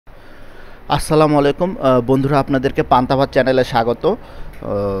আসসালামু আলাইকুম বন্ধুরা, আপনাদেরকে পান্তা ভাত চ্যানেলে স্বাগত।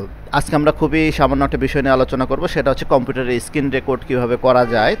 আজকে আমরা খুবই সামান্য একটা বিষয় নিয়ে আলোচনা করব, সেটা হচ্ছে কম্পিউটারে স্ক্রিন রেকর্ড কিভাবে করা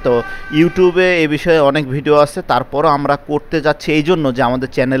যায়। তো ইউটিউবে এই বিষয়ে অনেক ভিডিও আছে, তারপরও আমরা করতে যাচ্ছি এই জন্য যে আমাদের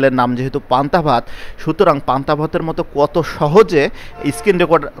চ্যানেলের নাম যেহেতু পান্তা ভাত, সুতরাং পান্তা ভাতের মতো কত সহজে স্ক্রিন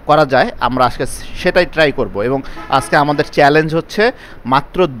রেকর্ড করা যায় আমরা আজকে সেটাই ট্রাই করব। এবং আজকে আমাদের চ্যালেঞ্জ হচ্ছে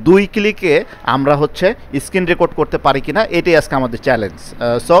মাত্র 2 ক্লিকে আমরা হচ্ছে স্ক্রিন রেকর্ড করতে পারি কিনা, এটাই আজকে আমাদের চ্যালেঞ্জ।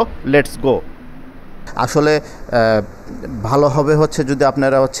 So let's go. আসলে ভালো হবে হচ্ছে যদি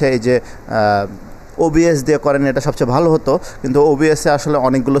আপনারা হচ্ছে এই যে ওবিএস দিয়ে করেন, এটা সবচেয়ে ভালো হতো। কিন্তু ওবিএসে আসলে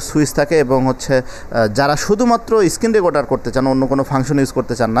অনেকগুলো সুইচ থাকে এবং হচ্ছে যারা শুধুমাত্র স্ক্রিন রেকর্ডার করতে চান, অন্য কোনো ফাংশন ইউজ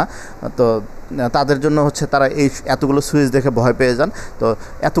করতে চান না, তো তাদের জন্য হচ্ছে তারা এই এতগুলো সুইচ দেখে ভয় পেয়ে যান। তো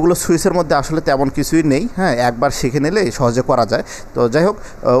এতগুলো সুইচের মধ্যে আসলে তেমন কিছুই নেই, হ্যাঁ, একবার শিখে নিলে সহজে করা যায়। তো যাই হোক,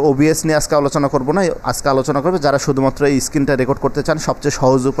 ওবিএস নিয়ে আজকে আলোচনা করব না, আজকে আলোচনা করবে যারা শুধুমাত্র এই স্ক্রিনটা রেকর্ড করতে চান, সবচেয়ে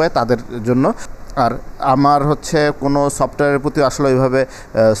সহজ উপায় তাদের জন্য। আর আমার হচ্ছে কোনো সফটওয়্যারের প্রতি আসলে ওইভাবে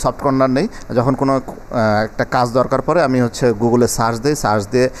সফট কর্নার নেই। যখন কোনো একটা কাজ দরকার পড়ে আমি হচ্ছে গুগলে সার্চ দিই, সার্চ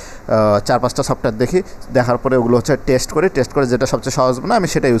দিয়ে 4-5টা সফটওয়্যার দেখি, দেখার পরে ওগুলো হচ্ছে টেস্ট করে যেটা সবচেয়ে সহজ মনে আমি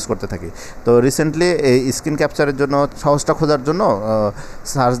সেটা ইউজ করতে থাকি। তো রিসেন্টলি এই স্ক্রিন ক্যাপচারের জন্য সহজটা খোঁজার জন্য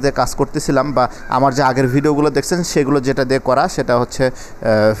সার্চ দিয়ে কাজ করতেছিলাম, বা আমার যে আগের ভিডিওগুলো দেখছেন সেগুলো যেটা দিয়ে করা সেটা হচ্ছে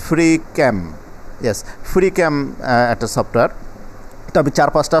ফ্রি ক্যাম। ফ্রি ক্যাম একটা সফটওয়্যার। তো আমি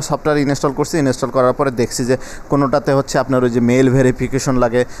 4-5টা সফটওয়্যার ইনস্টল করছি। ইনস্টল করার পরে দেখছি যে কোনোটাতে হচ্ছে আপনার ওই যে মেইল ভেরিফিকেশন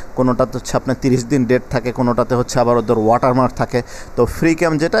লাগে, কোনোটাতে হচ্ছে আপনার 30 দিন ডেট থাকে, কোনোটাতে হচ্ছে আবার ওদের ওয়াটারমার্ক থাকে। তো ফ্রি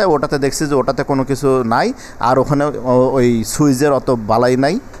ক্যাম যেটা, ওটাতে দেখছি যে ওটাতে কোনো কিছু নাই, আর ওখানে ওই সুইচের অত বালাই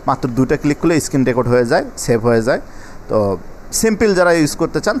নাই। মাত্র 2টা ক্লিক করলে স্ক্রিন রেকর্ড হয়ে যায়, সেভ হয়ে যায়। তো সিম্পল যারা ইউজ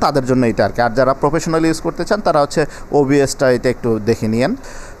করতে চান তাদের জন্য এটা আর কি। আর যারা প্রফেশনাল ইউজ করতে চান তারা হচ্ছে ওবিএসটা এটা একটু দেখে নিয়েন।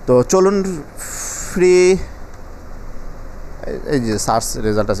 তো চলুন, ফ্রি এই যে সার্চ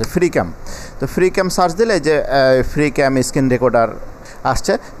রেজাল্ট আছে ফ্রি ক্যাম। তো ফ্রি ক্যাম সার্চ দিলে যে ফ্রি ক্যাম স্ক্রিন রেকর্ডার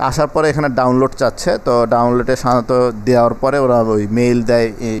আসছে। আসার পরে এখানে ডাউনলোড চাচ্ছে। তো ডাউনলোডে সাধারণত দেওয়ার পরে ওরা ওই মেইল দেয়,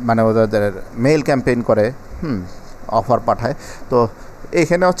 মানে ওদের মেইল ক্যাম্পেইন করে, অফার পাঠায়। তো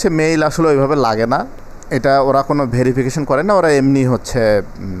এখানে হচ্ছে মেইল আসলে ওইভাবে লাগে না, এটা ওরা কোনো ভেরিফিকেশন করে না, ওরা এমনি হচ্ছে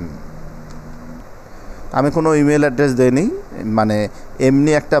আমি কোনো ইমেল অ্যাড্রেস দিইনি, মানে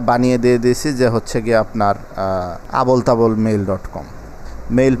এমনি একটা বানিয়ে দিয়ে দিয়েছি যে হচ্ছে গিয়ে আপনার aboltabol@mail.com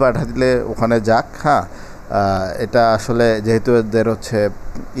মেইল পাঠা দিলে ওখানে যাক। হ্যাঁ, এটা আসলে যেহেতু এদের হচ্ছে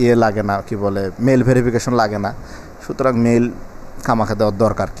ইয়ে লাগে না, কি বলে, মেইল ভেরিফিকেশন লাগে না, সুতরাং মেইল খামাখা দেওয়ার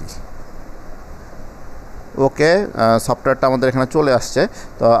দরকার কি। ওকে, সফটওয়্যারটা আমাদের এখানে চলে আসছে।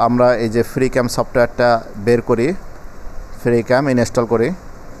 তো আমরা এই যে ফ্রি ক্যাম সফটওয়্যারটা বের করি, ফ্রি ক্যাম ইনস্টল করি,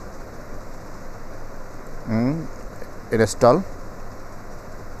 ইনস্টল।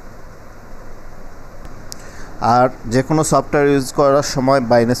 আর যে কোনো সফটওয়্যার ইউজ করার সময়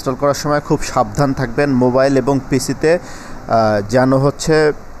বা ইনস্টল করার সময় খুব সাবধান থাকবেন, মোবাইল এবং পিসিতে যেন হচ্ছে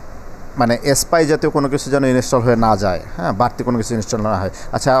মানে এসপাই জাতীয় কোনো কিছু যেন ইনস্টল হয়ে না যায়, হ্যাঁ, বাড়তি কোনো কিছু ইনস্টল না হয়।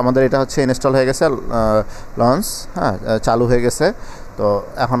 আচ্ছা, আমাদের এটা হচ্ছে ইনস্টল হয়ে গেছে, লঞ্চ, হ্যাঁ, চালু হয়ে গেছে। তো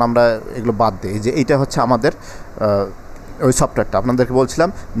এখন আমরা এগুলো বাদ দিই, যে এইটা হচ্ছে আমাদের ওই সফটওয়্যারটা আপনাদেরকে বলছিলাম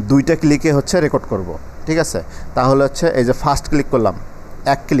 2টা ক্লিকে হচ্ছে রেকর্ড করব, ঠিক আছে। তাহলে হচ্ছে এই যে ফার্স্ট ক্লিক করলাম,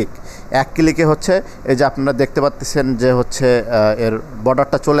 এক ক্লিকে হচ্ছে এই যে আপনারা দেখতে পাচ্ছেন যে হচ্ছে এর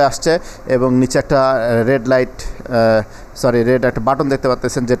বর্ডারটা চলে আসছে এবং নিচে একটা রেড একটা বাটন দেখতে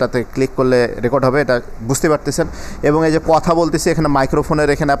পাচ্ছেন, যেটাতে ক্লিক করলে রেকর্ড হবে, এটা বুঝতে পারতেছেন। এবং এই যে কথা বলতেছি এখানে মাইক্রোফোনের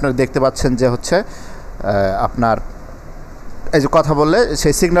এখানে আপনারা দেখতে পাচ্ছেন যে হচ্ছে আপনার এই যে কথা বললে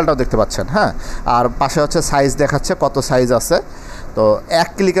সেই সিগন্যালটাও দেখতে পাচ্ছেন, হ্যাঁ। আর পাশে হচ্ছে সাইজ দেখাচ্ছে, কত সাইজ আছে। তো এক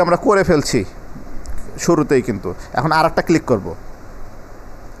ক্লিকে আমরা করে ফেলছি শুরুতেই, কিন্তু এখন আর একটা ক্লিক করব,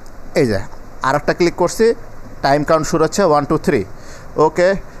 এই যে আর একটা ক্লিক করছি, টাইম কাউন্ট শুরু হচ্ছে 1 2 3। ওকে,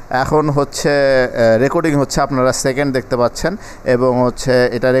 এখন হচ্ছে রেকর্ডিং হচ্ছে, আপনারা সেকেন্ড দেখতে পাচ্ছেন, এবং হচ্ছে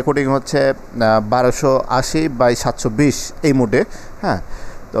এটা রেকর্ডিং হচ্ছে 1280/720 এই মোডে, হ্যাঁ।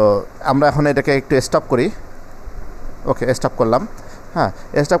 তো আমরা এখন এটাকে একটু স্টপ করি। ওকে, স্টপ করলাম। হ্যাঁ,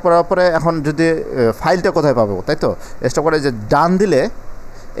 স্টপ করার পরে এখন যদি ফাইলটা কোথায় পাবো, তাই তো স্টপ করে যে ডান দিলে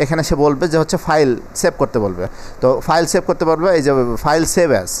এখানে সে বলবে যে হচ্ছে ফাইল সেভ করতে বলবে। তো ফাইল সেভ করতে পারবে, এই যে ফাইল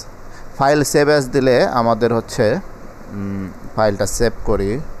সেভ অ্যাজ দিলে আমাদের হচ্ছে ফাইলটা সেভ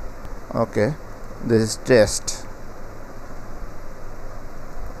করি। ওকে, this is test.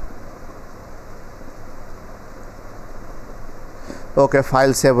 Okay,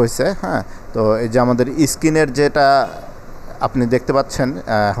 file save হয়েছে, হ্যাঁ। তো এই যে আমাদের স্ক্রিনের যেটা আপনি দেখতে পাচ্ছেন,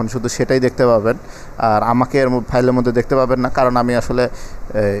 এখন শুধু সেটাই দেখতে পাবেন, আর আমাকে এর ফাইলের মধ্যে দেখতে পাবেন না, কারণ আমি আসলে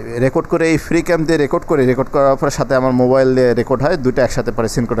রেকর্ড করে এই ফ্রি ক্যাম দিয়ে রেকর্ড করার পরে সাথে আমার মোবাইল দিয়ে রেকর্ড হয়, দুটো একসাথে পরে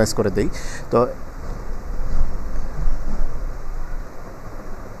সিনক্রোনাইজ করে দিই। তো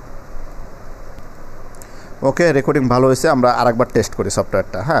ওকে, রেকর্ডিং ভালো হয়েছে। আমরা আরেকবার টেস্ট করি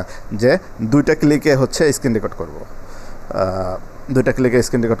সফটওয়্যারটা, হ্যাঁ, যে 2টা ক্লিকে হচ্ছে স্ক্রিন রেকর্ড করব। 2টা ক্লিকে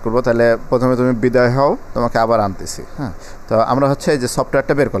স্ক্রিন রেকর্ড করবো। তাহলে প্রথমে তুমি বিদায় হও, তোমাকে আবার আনতেছি। হ্যাঁ, তো আমরা হচ্ছে এই যে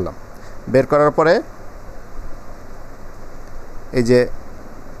সফটওয়্যারটা বের করলাম। বের করার পরে এই যে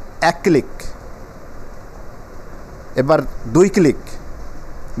 1 ক্লিক, এবার 2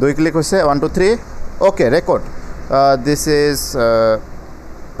 ক্লিক হচ্ছে 1 2 3। ওকে, রেকর্ড। This is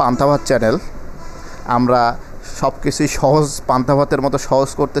পান্তাভাত channel. আমরা সব কিছুই সহজ, পান্তাভাতের মতো সহজ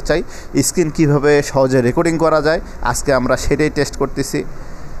করতে চাই। স্ক্রিন কীভাবে সহজে রেকর্ডিং করা যায় আজকে আমরা সেটাই টেস্ট করতেছি।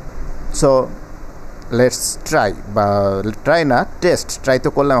 সো লেটস ট্রাই, বা ট্রাই না, টেস্ট। ট্রাই তো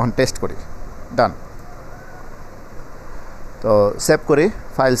করলাম, এখন টেস্ট করি। ডান। তো সেভ করি,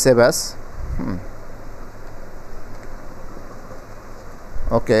 ফাইল সেভ অ্যাস।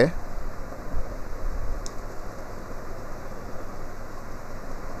 ওকে,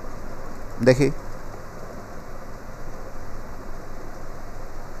 দেখি।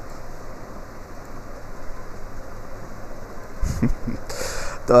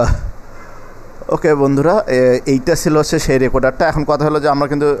 তো ওকে বন্ধুরা, এইটা ছিল হচ্ছে সেই রেকর্ডারটা। এখন কথা হলো যে আমরা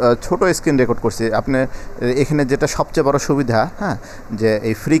কিন্তু ছোটো স্ক্রিন রেকর্ড করছি। আপনি এখানে যেটা সবচেয়ে বড় সুবিধা, হ্যাঁ, যে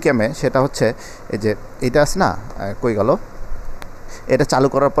এই ফ্রি ক্যামে, সেটা হচ্ছে এই যে এটা আছে না, কই গেল, এটা চালু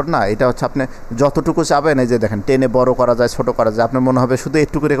করার পর না, এটা হচ্ছে আপনি যতটুকু চাবেন, এই যে দেখেন টেনে বড় করা যায়, ছোটো করা যায়। আপনার মনে হবে শুধু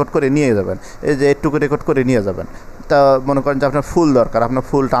একটুকু রেকর্ড করে নিয়ে যাবেন, এই যে একটুকু রেকর্ড করে নিয়ে যাবেন। তা মনে করেন যে আপনার ফুল দরকার, আপনার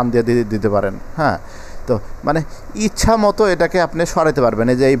ফুল টান দিয়ে দিতে পারেন। হ্যাঁ, তো মানে ইচ্ছা মতো এটাকে আপনি সরাতে পারবেন।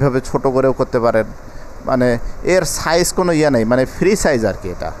 এই যে এইভাবে ছোট করেও করতে পারেন, মানে এর সাইজ কোনো ইয়ে নেই, মানে ফ্রি সাইজ আর কি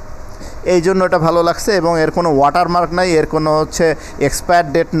এটা। এই জন্য এটা ভালো লাগছে। এবং এর কোনো ওয়াটারমার্ক নাই, এর কোনো হচ্ছে এক্সপায়ার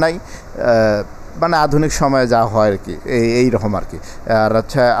ডেট নাই, মানে আধুনিক সময়ে যা হয় আর কি, এই রকম আর কি। আর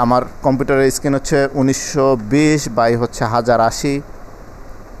হচ্ছে আমার কম্পিউটারের স্ক্রিন হচ্ছে 1920 বাই হচ্ছে 1080।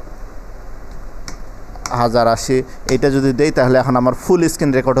 এইটা যদি দেই তাহলে এখন আমার ফুল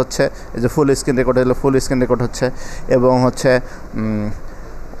স্ক্রিন রেকর্ড হচ্ছে। এই যে ফুল স্ক্রিন রেকর্ড হলো, ফুল স্ক্রিন রেকর্ড হচ্ছে। এবং হচ্ছে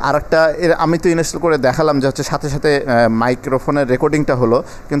আরেকটা, আমি তো ইনস্টল করে দেখালাম যে হচ্ছে সাথে সাথে মাইক্রোফোনের রেকর্ডিংটা হলো।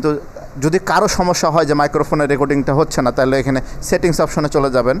 কিন্তু যদি কারো সমস্যা হয় যে মাইক্রোফোনের রেকর্ডিংটা হচ্ছে না, তাহলে এখানে সেটিংস অপশনে চলে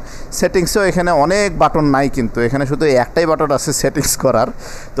যাবেন। সেটিংসেও এখানে অনেক বাটন নাই, কিন্তু এখানে শুধু একটাই বাটন আছে সেটিংস করার।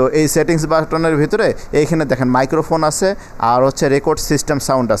 তো এই সেটিংস বাটনের ভিতরে এইখানে দেখেন মাইক্রোফোন আছে, আর হচ্ছে রেকর্ড সিস্টেম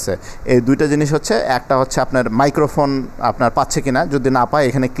সাউন্ড আছে। এই দুইটা জিনিস হচ্ছে, একটা হচ্ছে আপনার মাইক্রোফোন আপনার পাচ্ছে কিনা, যদি না পায়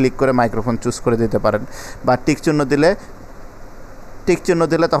এখানে ক্লিক করে মাইক্রোফোন চুজ করে দিতে পারেন। বা টিক চিহ্ন দিলে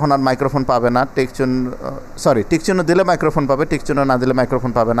তখন আর মাইক্রোফোন পাবে না। টিক চিহ্ন দিলে মাইক্রোফোন পাবে, টিক চিহ্ন না দিলে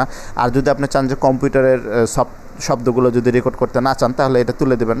মাইক্রোফোন পাবে না। আর যদি আপনি চান যে কম্পিউটারের শব্দগুলো যদি রেকর্ড করতে না চান, তাহলে এটা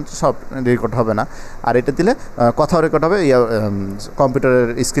তুলে দেবেন, সব রেকর্ড হবে না। আর এটা দিলে কথাও রেকর্ড হবে, কম্পিউটারের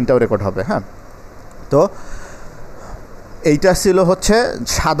স্ক্রিনটাও রেকর্ড হবে। হ্যাঁ, তো এইটা ছিল হচ্ছে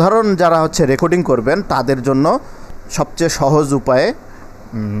সাধারণ যারা হচ্ছে রেকর্ডিং করবেন তাদের জন্য সবচেয়ে সহজ উপায়ে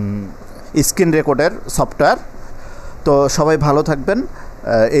স্ক্রিন রেকর্ডের সফটওয়্যার। তো সবাই ভালো থাকবেন।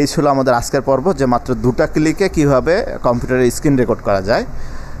 এই ছিল আমাদের আজকের পর্ব, যে মাত্র 2টা ক্লিকে কীভাবে কম্পিউটারে স্ক্রিন রেকর্ড করা যায়।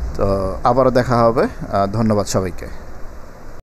 তো আবারও দেখা হবে। ধন্যবাদ সবাইকে।